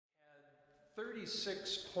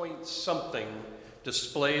36 point something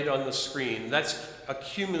displayed on the screen. That's a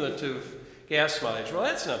cumulative gas mileage. Well,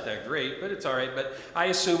 that's not that great, but it's all right. But I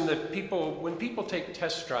assume that when people take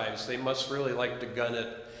test drives, they must really like to gun it,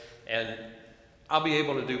 and I'll be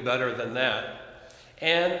able to do better than that.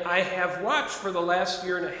 And I have watched for the last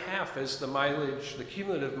year and a half as the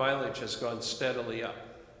cumulative mileage has gone steadily up.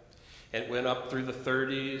 It went up through the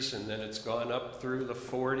 30s, and then it's gone up through the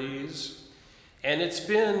 40s. And it's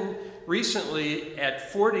been recently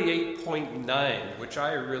at 48.9, which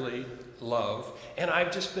I really love. And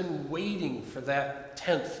I've just been waiting for that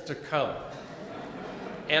 10th to come.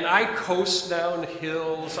 And I coast down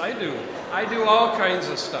hills. I do all kinds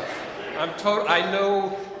of stuff. I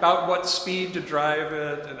know about what speed to drive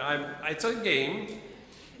it, and it's a game.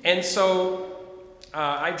 And so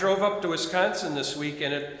I drove up to Wisconsin this week,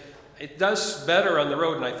 and it does better on the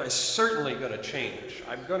road, and I thought, it's certainly going to change.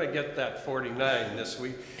 I'm going to get that 49 this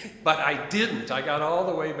week. But I didn't. I got all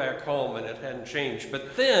the way back home, and it hadn't changed.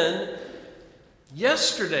 But then,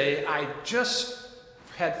 yesterday, I just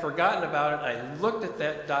had forgotten about it. I looked at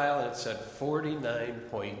that dial, and it said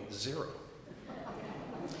 49.0.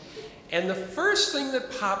 And the first thing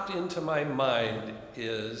that popped into my mind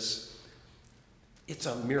is, it's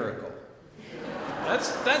a miracle.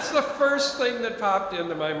 That's the first thing that popped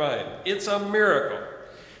into my mind. It's a miracle.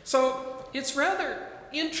 So it's rather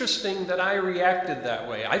interesting that I reacted that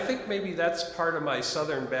way. I think maybe that's part of my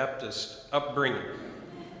Southern Baptist upbringing,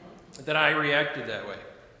 that I reacted that way.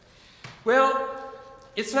 Well,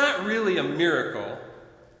 it's not really a miracle.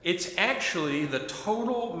 It's actually the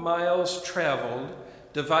total miles traveled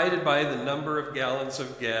divided by the number of gallons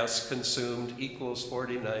of gas consumed equals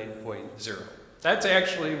 49.0. That's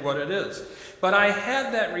actually what it is. But I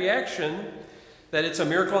had that reaction that it's a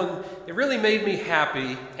miracle, and it really made me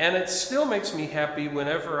happy, and it still makes me happy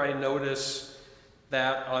whenever I notice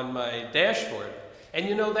that on my dashboard. And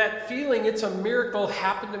you know, that feeling, it's a miracle,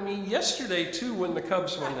 happened to me yesterday too when the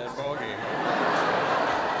Cubs won that ball game.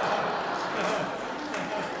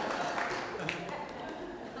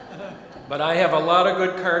 But I have a lot of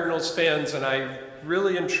good Cardinals fans, and I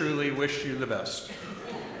really and truly wish you the best.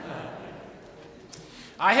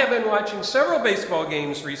 I have been watching several baseball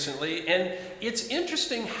games recently, and it's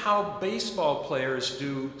interesting how baseball players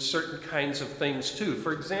do certain kinds of things too.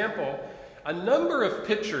 For example, a number of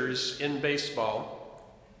pitchers in baseball,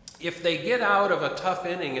 if they get out of a tough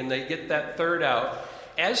inning and they get that third out,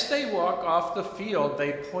 as they walk off the field,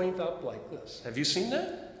 they point up like this. Have you seen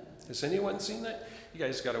that? Has anyone seen that? You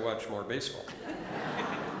guys got to watch more baseball.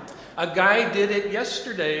 A guy did it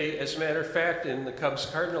yesterday, as a matter of fact, in the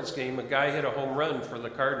Cubs-Cardinals game. A guy hit a home run for the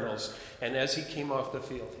Cardinals, and as he came off the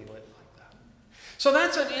field, he went like that. So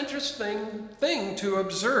that's an interesting thing to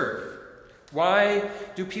observe. Why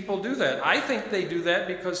do people do that? I think they do that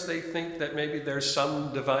because they think that maybe there's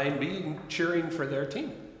some divine being cheering for their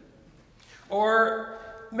team. Or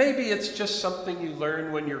maybe it's just something you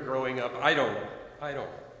learn when you're growing up. I don't know.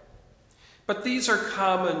 But these are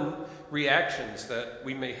common reactions that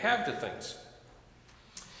we may have to things.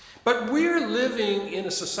 But we're living in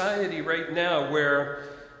a society right now where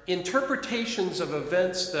interpretations of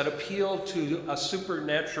events that appeal to a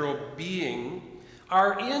supernatural being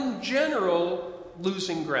are in general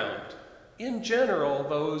losing ground. In general,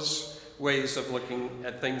 those ways of looking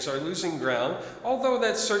at things are losing ground, although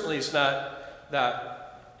that certainly is not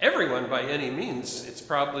that everyone by any means. It's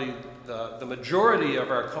probably the majority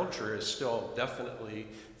of our culture is still definitely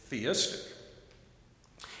theistic.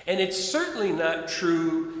 And it's certainly not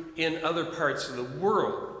true in other parts of the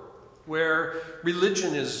world where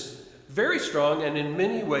religion is very strong and in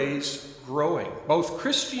many ways growing. Both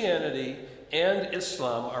Christianity and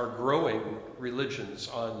Islam are growing religions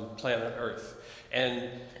on planet Earth. And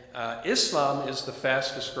Islam is the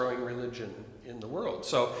fastest growing religion in the world.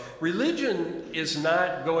 So religion is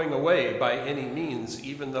not going away by any means,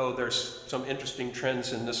 even though there's some interesting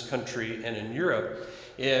trends in this country and in Europe.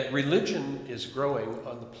 Religion is growing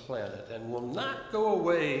on the planet and will not go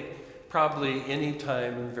away probably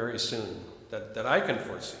anytime very soon that I can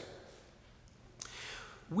foresee.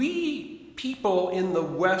 We people in the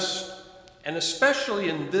West, and especially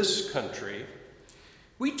in this country,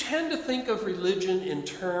 we tend to think of religion in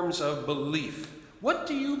terms of belief. What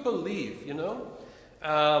do you believe, you know?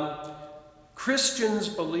 Christians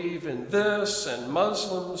believe in this, and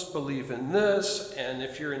Muslims believe in this, and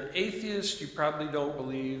if you're an atheist, you probably don't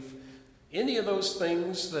believe any of those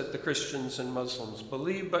things that the Christians and Muslims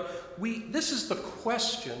believe, but this is the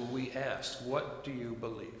question we ask: what do you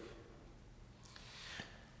believe?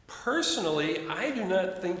 Personally, I do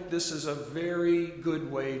not think this is a very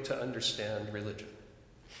good way to understand religion.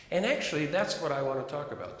 And actually, that's what I want to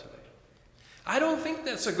talk about today. I don't think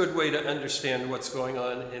that's a good way to understand what's going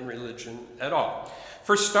on in religion at all.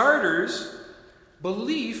 For starters,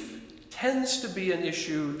 belief tends to be an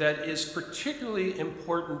issue that is particularly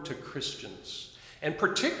important to Christians, and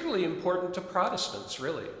particularly important to Protestants,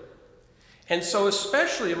 really. And so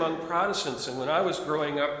especially among Protestants, and when I was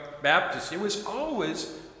growing up Baptist, it was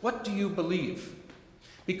always, what do you believe?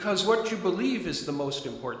 Because what you believe is the most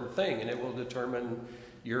important thing, and it will determine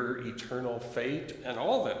your eternal fate and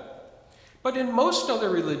all that. But in most other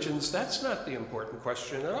religions, that's not the important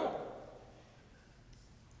question at all.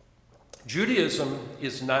 Judaism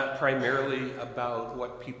is not primarily about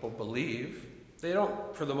what people believe. They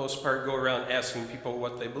don't, for the most part, go around asking people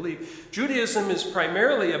what they believe. Judaism is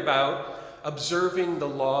primarily about observing the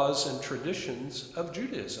laws and traditions of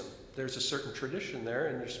Judaism. There's a certain tradition there,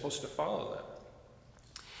 and you're supposed to follow that.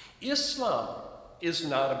 Islam is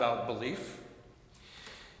not about belief.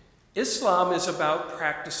 Islam is about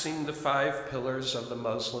practicing the 5 pillars of the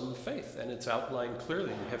Muslim faith, and it's outlined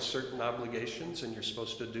clearly. You have certain obligations, and you're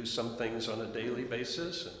supposed to do some things on a daily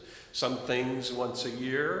basis, and some things once a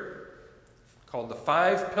year, called the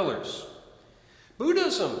 5 pillars.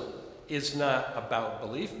 Buddhism is not about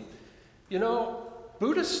belief. You know,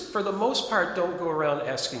 Buddhists, for the most part, don't go around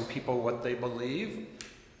asking people what they believe.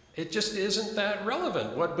 It just isn't that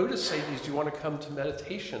relevant. What Buddhists say is, do you want to come to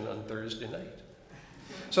meditation on Thursday night?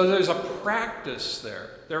 So there's a practice there.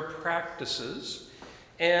 There are practices.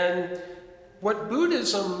 And what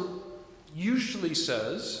Buddhism usually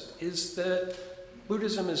says is that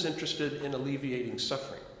Buddhism is interested in alleviating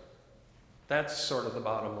suffering. That's sort of the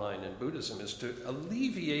bottom line in Buddhism, is to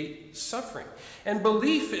alleviate suffering. And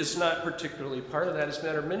belief is not particularly part of that. As a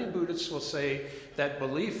matter of fact, many Buddhists will say that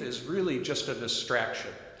belief is really just a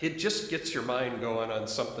distraction. It just gets your mind going on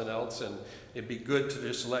something else, and it'd be good to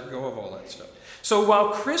just let go of all that stuff. So while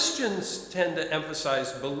Christians tend to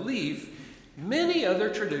emphasize belief, many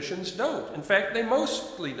other traditions don't. In fact, they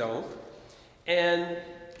mostly don't. And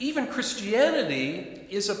even Christianity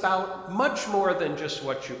is about much more than just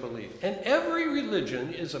what you believe. And every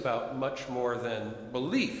religion is about much more than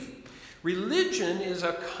belief. Religion is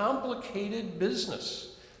a complicated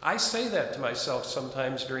business. I say that to myself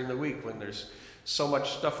sometimes during the week when there's so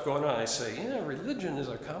much stuff going on. I say, yeah, religion is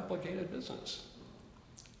a complicated business.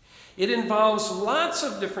 It involves lots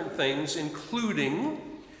of different things, including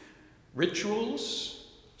rituals,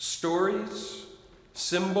 stories,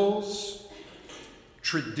 symbols,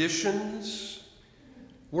 traditions,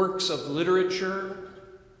 works of literature,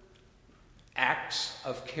 acts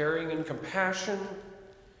of caring and compassion,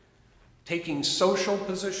 taking social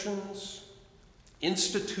positions,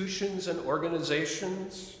 institutions and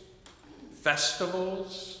organizations,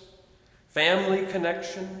 festivals, family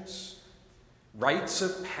connections, rites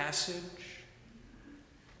of passage,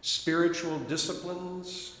 spiritual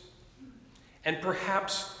disciplines, and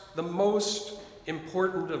perhaps the most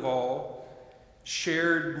important of all,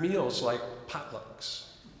 shared meals like potlucks.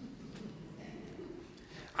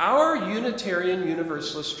 Our Unitarian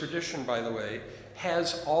Universalist tradition, by the way,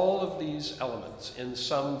 has all of these elements in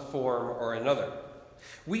some form or another.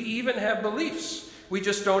 We even have beliefs. We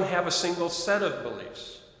just don't have a single set of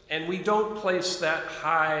beliefs. And we don't place that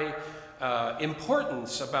high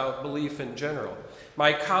importance about belief in general.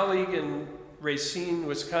 My colleague in Racine,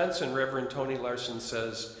 Wisconsin, Reverend Tony Larson,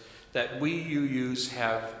 says that we UUs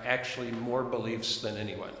have actually more beliefs than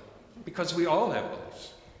anyone, because we all have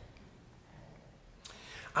beliefs.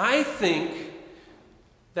 I think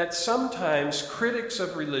that sometimes critics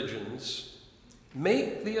of religions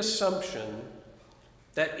make the assumption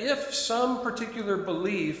that if some particular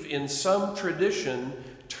belief in some tradition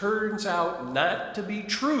turns out not to be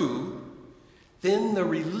true, then the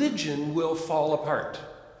religion will fall apart.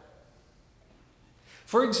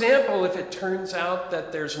 For example, if it turns out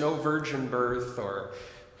that there's no virgin birth, or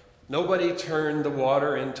nobody turned the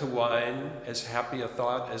water into wine, as happy a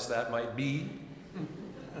thought as that might be,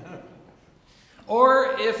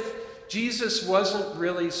 or if Jesus wasn't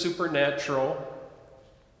really supernatural,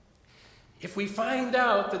 if we find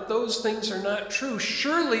out that those things are not true,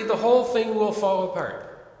 surely the whole thing will fall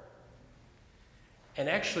apart. And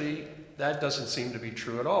actually, that doesn't seem to be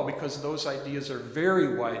true at all, because those ideas are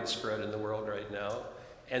very widespread in the world right now,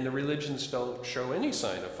 and the religions don't show any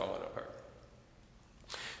sign of falling apart.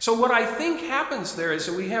 So what I think happens there is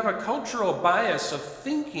that we have a cultural bias of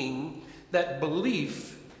thinking that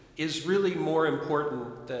belief is really more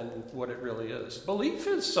important than what it really is. Belief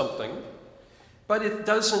is something, but it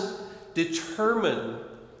doesn't determine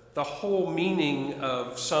the whole meaning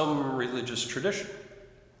of some religious tradition.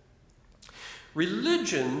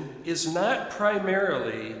 Religion is not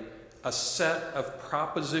primarily a set of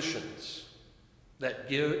propositions that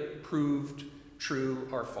get proved true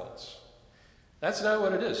or false. That's not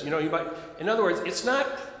what it is. In other words, it's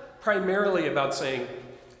not primarily about saying,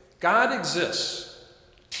 God exists,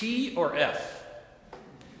 T or F.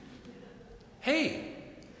 Hey,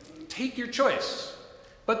 take your choice.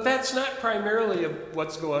 But that's not primarily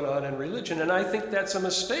what's going on in religion, and I think that's a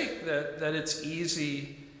mistake that it's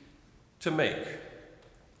easy to make.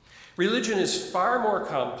 Religion is far more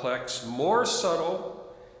complex, more subtle,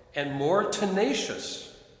 and more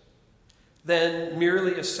tenacious than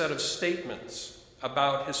merely a set of statements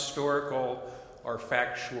about historical or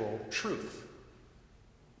factual truth.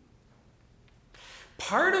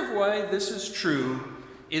 Part of why this is true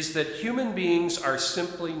is that human beings are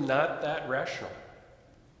simply not that rational.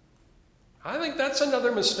 I think that's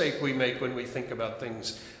another mistake we make when we think about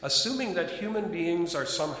things, assuming that human beings are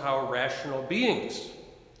somehow rational beings.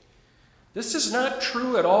 This is not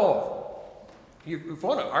true at all. If you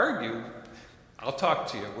want to argue, I'll talk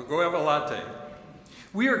to you. We'll go have a latte.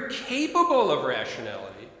 We are capable of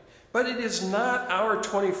rationality, but it is not our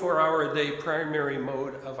 24-hour-a-day primary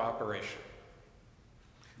mode of operation.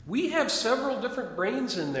 We have several different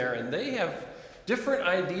brains in there, and they have different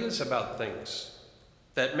ideas about things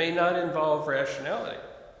that may not involve rationality.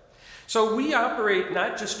 So we operate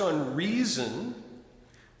not just on reason,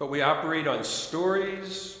 but we operate on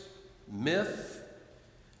stories, myth,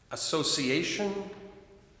 association,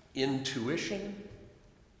 intuition,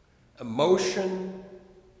 emotion,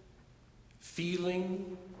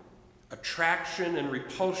 feeling, attraction and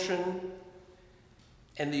repulsion,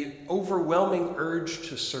 and the overwhelming urge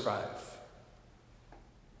to survive.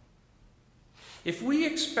 If we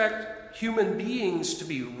expect human beings to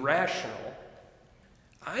be rational,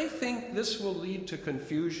 I think this will lead to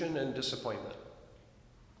confusion and disappointment.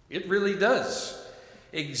 It really does.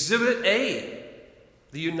 Exhibit A,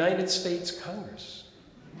 the United States Congress.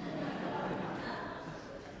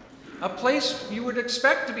 A place you would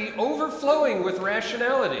expect to be overflowing with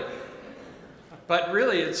rationality. But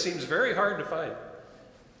really, it seems very hard to find.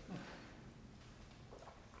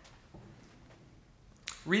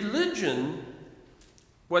 Religion,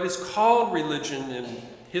 what is called religion in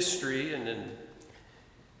history and in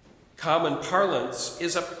common parlance,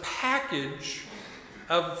 is a package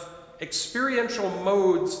of experiential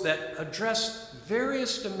modes that address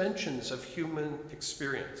various dimensions of human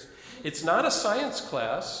experience. It's not a science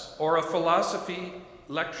class or a philosophy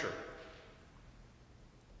lecture.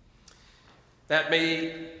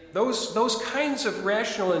 Those kinds of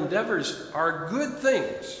rational endeavors are good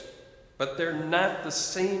things, but they're not the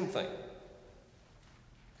same thing.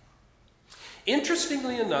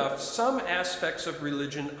 Interestingly enough, some aspects of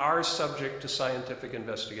religion are subject to scientific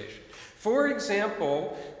investigation. For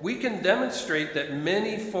example, we can demonstrate that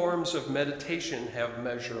many forms of meditation have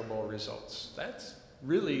measurable results. That's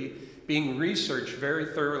really being researched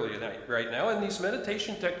very thoroughly right now, and these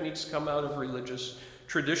meditation techniques come out of religious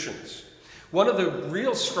traditions. One of the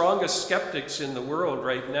real strongest skeptics in the world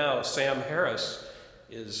right now, Sam Harris,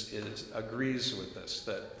 agrees with this,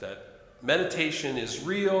 that meditation is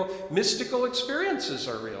real. Mystical experiences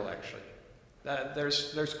are real, actually.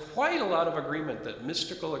 There's quite a lot of agreement that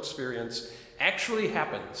mystical experience actually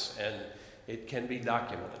happens, and it can be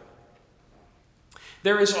documented.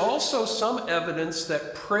 There is also some evidence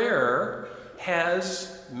that prayer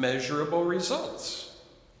has measurable results.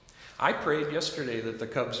 I prayed yesterday that the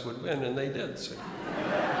Cubs would win, and they did. So.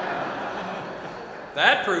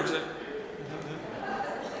 That proves it.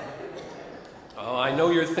 Oh, I know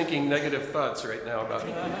you're thinking negative thoughts right now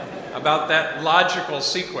about that logical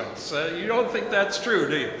sequence. You don't think that's true,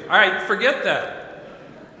 do you? All right, forget that.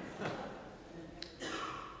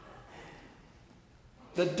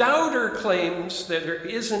 The doubter claims that there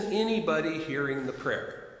isn't anybody hearing the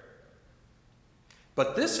prayer.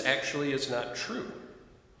 But this actually is not true.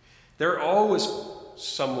 There's always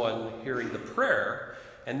someone hearing the prayer,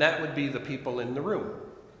 and that would be the people in the room.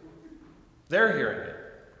 They're hearing it.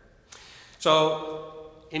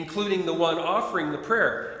 So, including the one offering the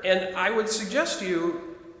prayer. And I would suggest to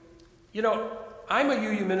you, I'm a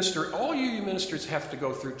UU minister. All UU ministers have to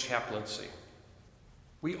go through chaplaincy.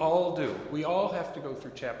 We all do. We all have to go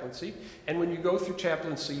through chaplaincy. And when you go through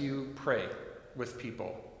chaplaincy, you pray with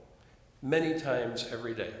people many times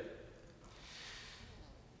every day.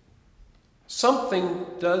 Something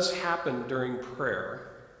does happen during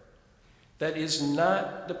prayer that is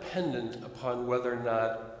not dependent upon whether or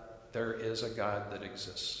not there is a God that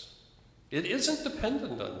exists. It isn't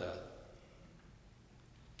dependent on that.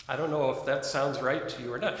 I don't know if that sounds right to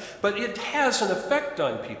you or not, but it has an effect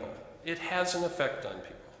on people. It has an effect on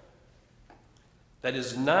people that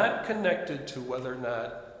is not connected to whether or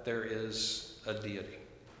not there is a deity.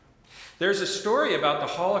 There's a story about the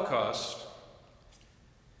Holocaust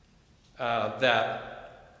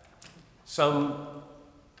that some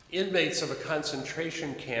inmates of a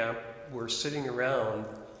concentration camp were sitting around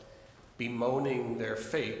bemoaning their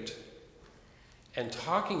fate and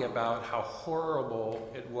talking about how horrible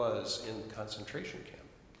it was in the concentration camp.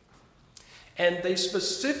 And they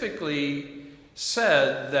specifically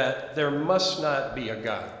said that there must not be a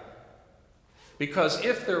God. Because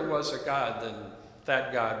if there was a God, then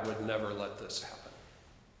that God would never let this happen.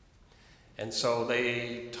 And so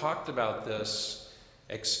they talked about this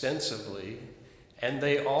extensively, and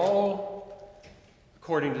they all,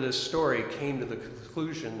 according to this story, came to the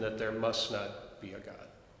conclusion that there must not be a God.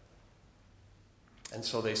 And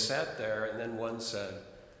so they sat there, and then one said,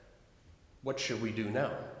 "What should we do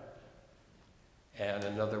now?" And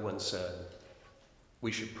another one said,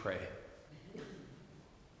 "We should pray."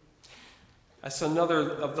 That's another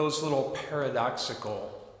of those little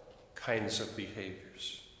paradoxical kinds of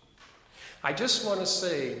behaviors. I just want to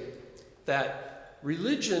say that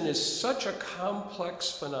religion is such a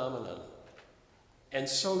complex phenomenon and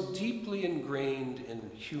so deeply ingrained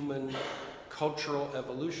in human cultural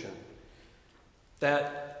evolution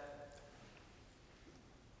that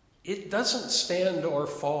it doesn't stand or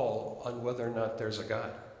fall on whether or not there's a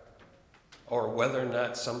God or whether or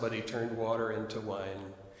not somebody turned water into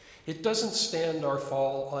wine. It doesn't stand or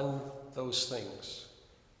fall on those things.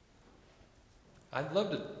 I'd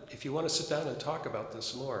love to, if you want to sit down and talk about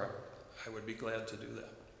this more, I would be glad to do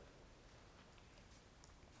that.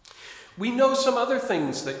 We know some other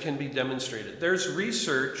things that can be demonstrated. There's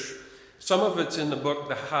research, some of it's in the book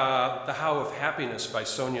The How of Happiness by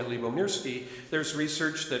Sonia Lyubomirsky. There's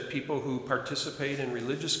research that people who participate in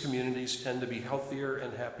religious communities tend to be healthier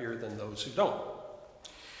and happier than those who don't.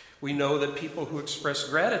 We know that people who express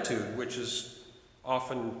gratitude, which is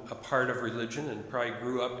often a part of religion and probably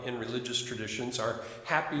grew up in religious traditions, are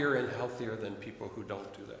happier and healthier than people who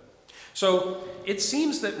don't do that. So it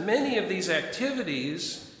seems that many of these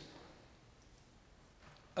activities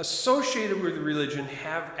associated with religion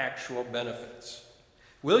have actual benefits.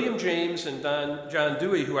 William James and John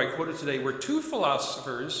Dewey, who I quoted today, were two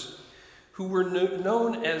philosophers who were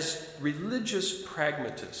known as religious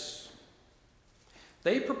pragmatists.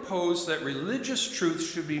 They proposed that religious truth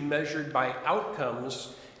should be measured by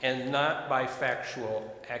outcomes and not by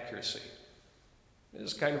factual accuracy. It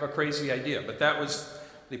is kind of a crazy idea, but that was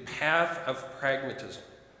the path of pragmatism.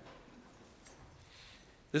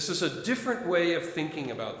 This is a different way of thinking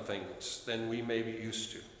about things than we may be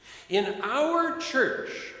used to. In our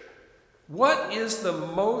church, what is the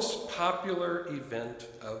most popular event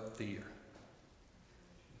of the year?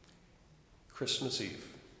 Christmas Eve.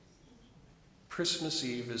 Christmas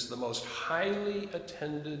Eve is the most highly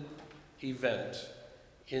attended event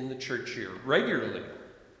in the church year, regularly.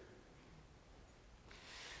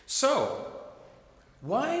 So,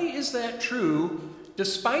 why is that true,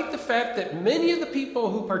 despite the fact that many of the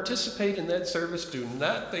people who participate in that service do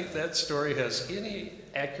not think that story has any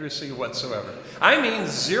accuracy whatsoever? I mean,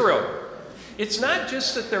 zero. It's not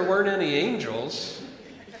just that there weren't any angels.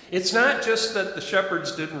 It's not just that the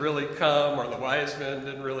shepherds didn't really come or the wise men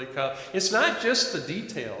didn't really come. It's not just the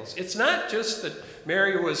details. It's not just that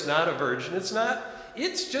Mary was not a virgin. It's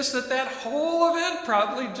just that that whole event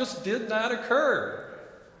probably just did not occur.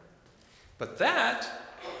 But that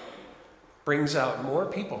brings out more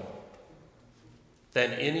people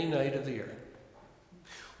than any night of the year.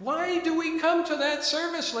 Why do we come to that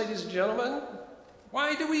service, ladies and gentlemen?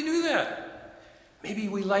 Why do we do that? Maybe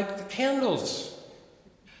we like the candles.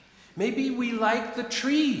 Maybe we like the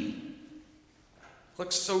tree.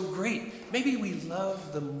 Looks so great. Maybe we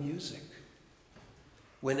love the music.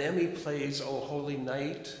 When Emmy plays "Oh Holy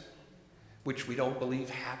Night," which we don't believe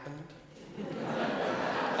happened,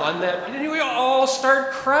 on that, and we all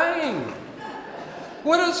start crying.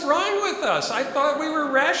 What is wrong with us? I thought we were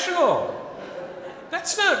rational.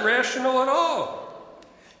 That's not rational at all.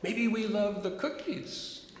 Maybe we love the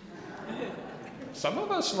cookies. Some of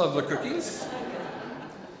us love the cookies.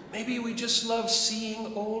 Maybe we just love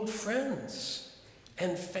seeing old friends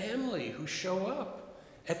and family who show up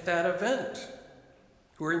at that event,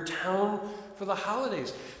 who are in town for the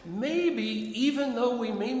holidays. Maybe, even though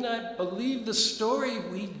we may not believe the story,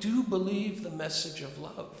 we do believe the message of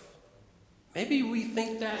love. Maybe we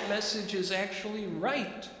think that message is actually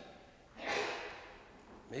right.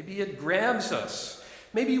 Maybe it grabs us.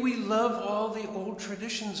 Maybe we love all the old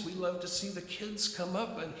traditions. We love to see the kids come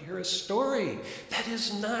up and hear a story. That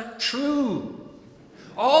is not true.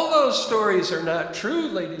 All those stories are not true,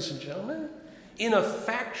 ladies and gentlemen, in a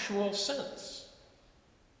factual sense.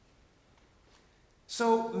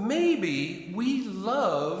 So maybe we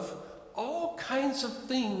love all kinds of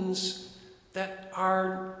things that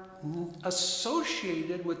are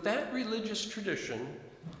associated with that religious tradition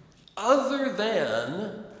other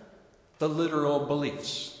than the literal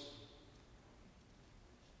beliefs.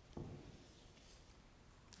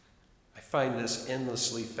 I find this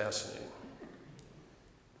endlessly fascinating.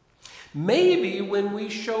 Maybe when we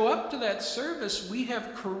show up to that service, we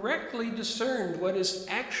have correctly discerned what is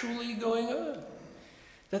actually going on.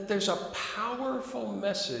 That there's a powerful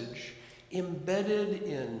message embedded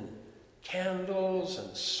in candles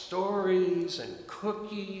and stories and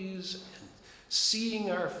cookies and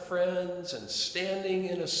seeing our friends and standing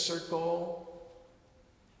in a circle.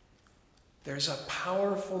 There's a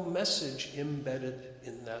powerful message embedded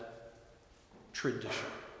in that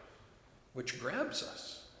tradition, which grabs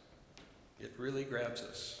us. It really grabs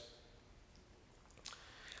us.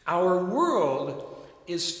 Our world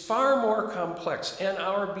is far more complex, and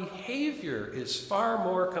our behavior is far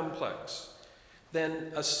more complex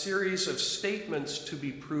than a series of statements to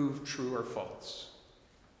be proved true or false.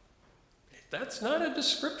 That's not a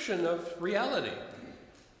description of reality.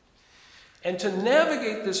 And to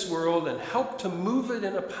navigate this world and help to move it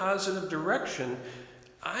in a positive direction,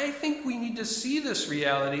 I think we need to see this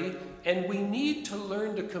reality, and we need to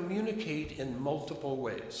learn to communicate in multiple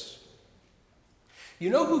ways. You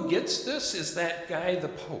know who gets this is that guy, the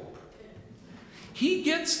Pope. He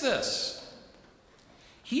gets this.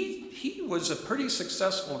 He was a pretty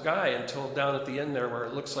successful guy until down at the end there where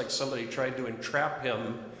it looks like somebody tried to entrap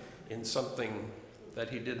him in something that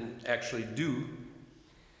he didn't actually do.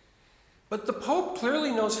 But the Pope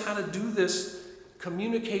clearly knows how to do this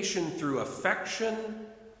communication through affection,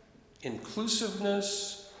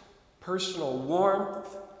 inclusiveness, personal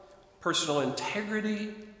warmth, personal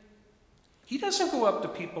integrity. He doesn't go up to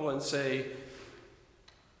people and say,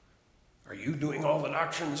 "Are you doing all the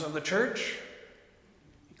doctrines of the church?"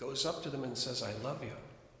 He goes up to them and says, "I love you."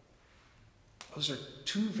 Those are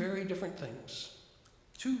two very different things.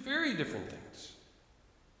 Two very different things.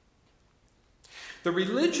 The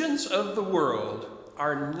religions of the world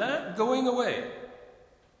are not going away,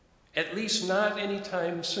 at least not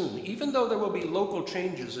anytime soon, even though there will be local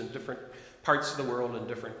changes in different parts of the world and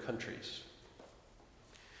different countries.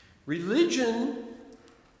 Religion,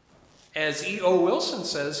 as E.O. Wilson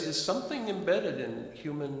says, is something embedded in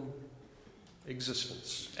human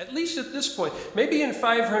existence. At least at this point. Maybe in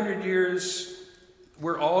 500 years,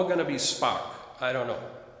 we're all going to be Spock. I don't know.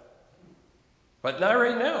 But not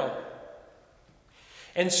right now.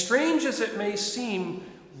 And strange as it may seem,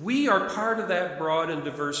 we are part of that broad and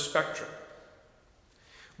diverse spectrum.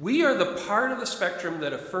 We are the part of the spectrum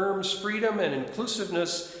that affirms freedom and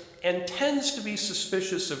inclusiveness and tends to be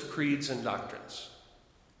suspicious of creeds and doctrines.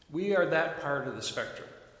 We are that part of the spectrum.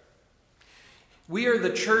 We are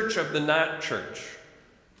the church of the not church.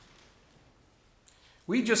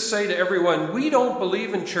 We just say to everyone, "We don't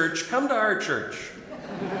believe in church, come to our church."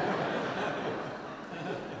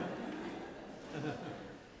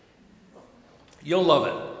 You'll love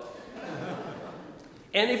it.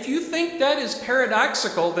 And if you think that is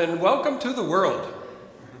paradoxical, then welcome to the world.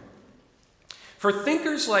 For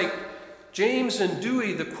thinkers like James and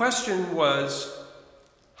Dewey, the question was,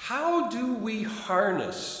 how do we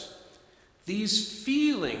harness these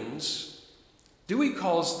feelings? Dewey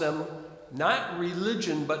calls them not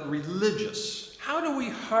religion, but religious. How do we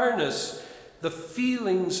harness the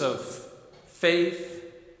feelings of faith,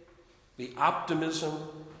 the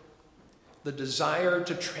optimism, the desire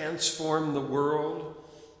to transform the world,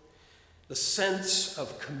 the sense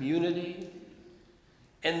of community,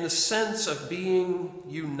 and the sense of being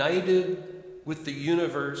united with the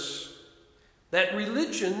universe that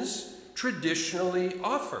religions traditionally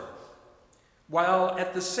offer, while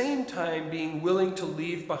at the same time being willing to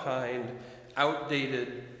leave behind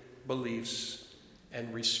outdated beliefs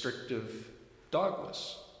and restrictive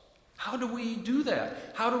dogmas? How do we do that?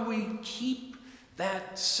 How do we keep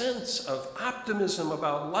that sense of optimism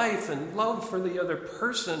about life and love for the other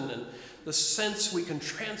person and the sense we can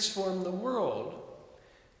transform the world,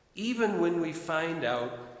 even when we find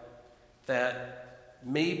out that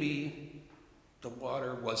maybe the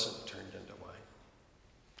water wasn't turned into wine,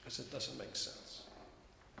 because it doesn't make sense?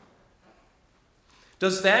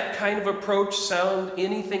 Does that kind of approach sound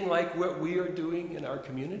anything like what we are doing in our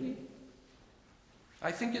community?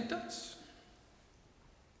 I think it does.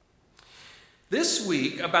 This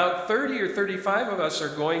week, about 30 or 35 of us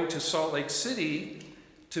are going to Salt Lake City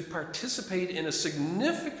to participate in a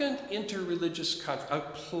significant interreligious conference, a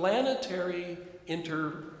planetary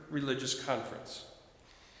interreligious conference.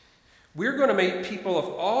 We're going to meet people of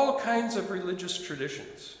all kinds of religious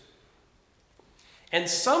traditions. And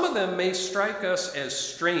some of them may strike us as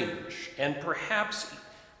strange, and perhaps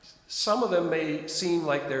some of them may seem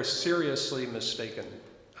like they're seriously mistaken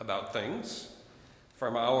about things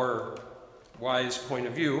from our wise point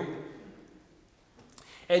of view.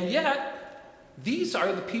 And yet, these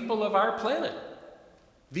are the people of our planet.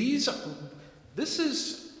 This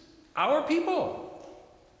is our people,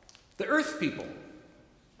 the Earth people.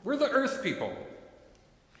 We're the Earth people.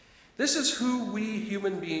 This is who we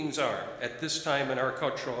human beings are at this time in our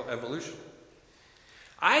cultural evolution.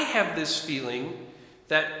 I have this feeling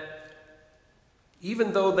that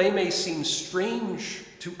even though they may seem strange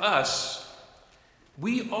to us,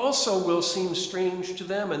 we also will seem strange to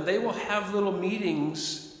them, and they will have little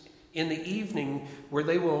meetings in the evening where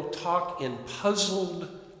they will talk in puzzled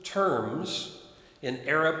terms in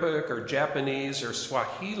Arabic or Japanese or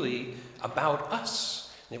Swahili about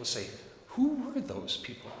us. They will say, who were those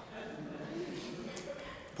people?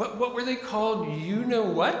 What were they called? You know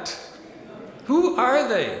what? Who are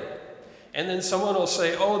they? And then someone will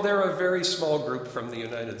say, oh, they're a very small group from the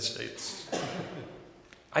United States.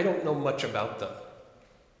 I don't know much about them.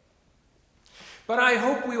 But I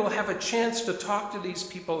hope we will have a chance to talk to these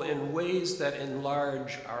people in ways that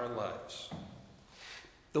enlarge our lives.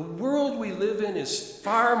 The world we live in is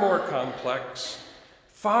far more complex,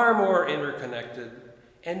 far more interconnected,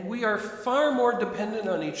 and we are far more dependent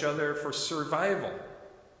on each other for survival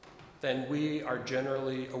than we are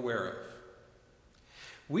generally aware of.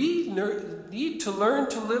 We need to learn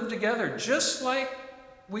to live together just like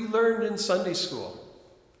we learned in Sunday school.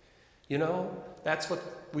 You know, that's what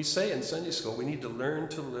we say in Sunday school. We need to learn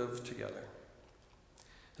to live together.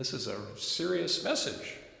 This is a serious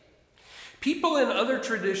message. People in other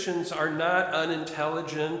traditions are not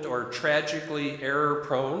unintelligent or tragically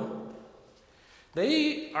error-prone.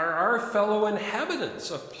 They are our fellow inhabitants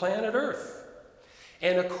of planet Earth.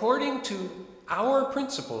 And according to our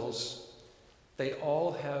principles, they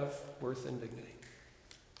all have worth and dignity.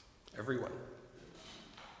 Everyone.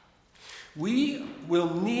 We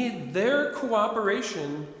will need their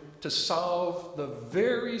cooperation to solve the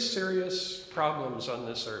very serious problems on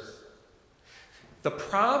this earth. The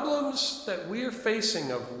problems that we are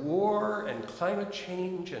facing of war and climate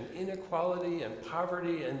change and inequality and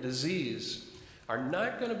poverty and disease are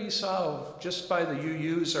not going to be solved just by the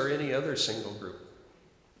UUs or any other single group.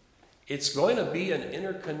 It's going to be an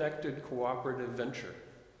interconnected cooperative venture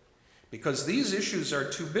because these issues are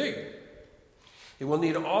too big. It will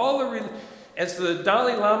need as the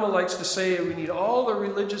Dalai Lama likes to say, we need all the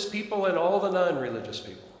religious people and all the non-religious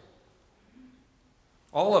people.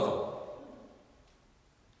 All of them.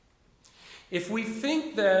 If we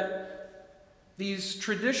think that these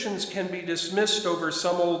traditions can be dismissed over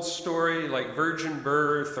some old story like virgin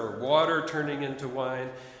birth or water turning into wine,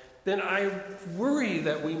 then I worry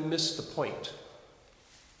that we miss the point.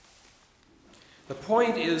 The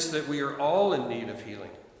point is that we are all in need of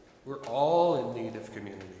healing. We're all in need of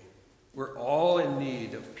community. We're all in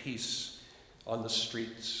need of peace on the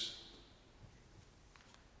streets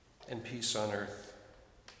and peace on earth.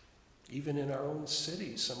 Even in our own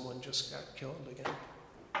city, someone just got killed again.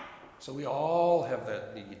 So we all have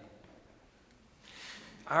that need.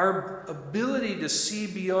 Our ability to see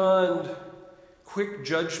beyond quick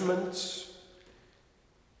judgments,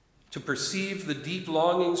 to perceive the deep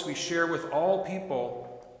longings we share with all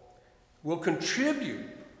people, will contribute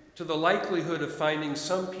to the likelihood of finding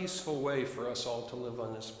some peaceful way for us all to live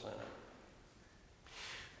on this planet.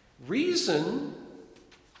 Reason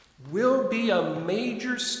will be a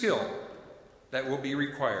major skill that will be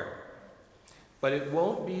required, but it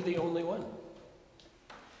won't be the only one.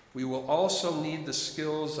 We will also need the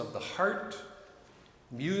skills of the heart,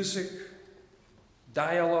 music,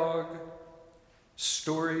 dialogue,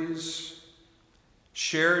 stories,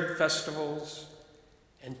 shared festivals,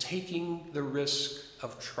 and taking the risk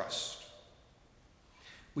of trust.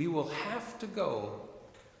 We will have to go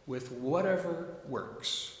with whatever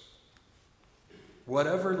works,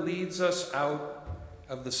 whatever leads us out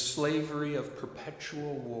of the slavery of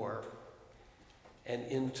perpetual war and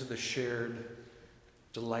into the shared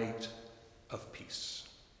delight of peace.